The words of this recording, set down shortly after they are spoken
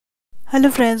Hello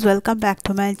friends, welcome back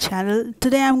to my channel.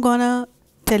 Today I'm gonna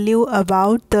tell you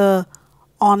about the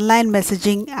online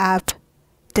messaging app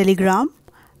Telegram.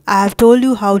 I have told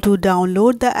you how to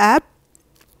download the app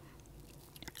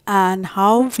and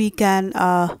how we can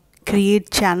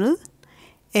create channel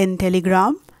in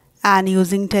Telegram, and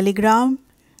using Telegram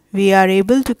we are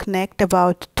able to connect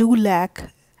about 2 lakh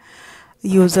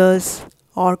users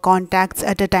or contacts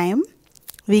at a time.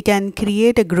 We can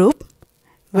create a group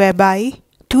whereby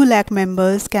 2 lakh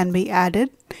members can be added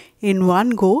in one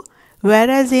go,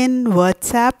 whereas in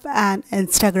WhatsApp and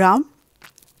Instagram,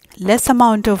 less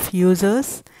amount of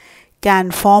users can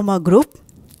form a group.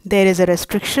 There is a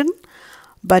restriction,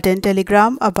 but in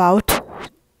Telegram, about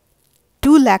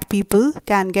 2 lakh people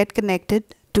can get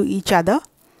connected to each other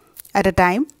at a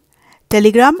time.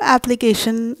 Telegram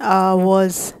application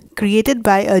was created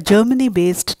by a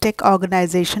Germany-based tech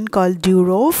organization called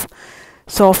Durov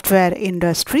Software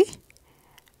Industry,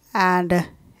 and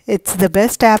it's the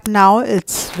best app now.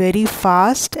 It's very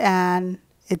fast and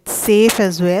it's safe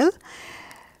as well.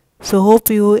 So hope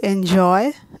you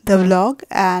enjoy the vlog,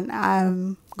 and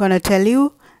I'm gonna tell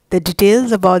you the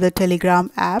details about the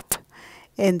Telegram app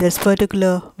in this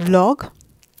particular vlog.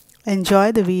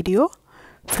 Enjoy the video,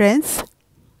 friends.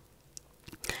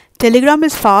 Telegram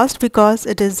is fast because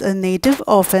it is a native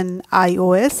of an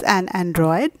iOS and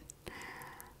Android.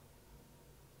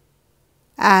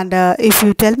 And if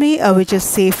you tell me which is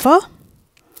safer,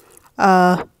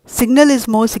 Signal is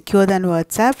more secure than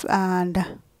WhatsApp, and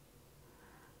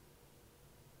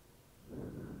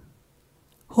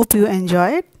hope you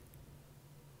enjoy it.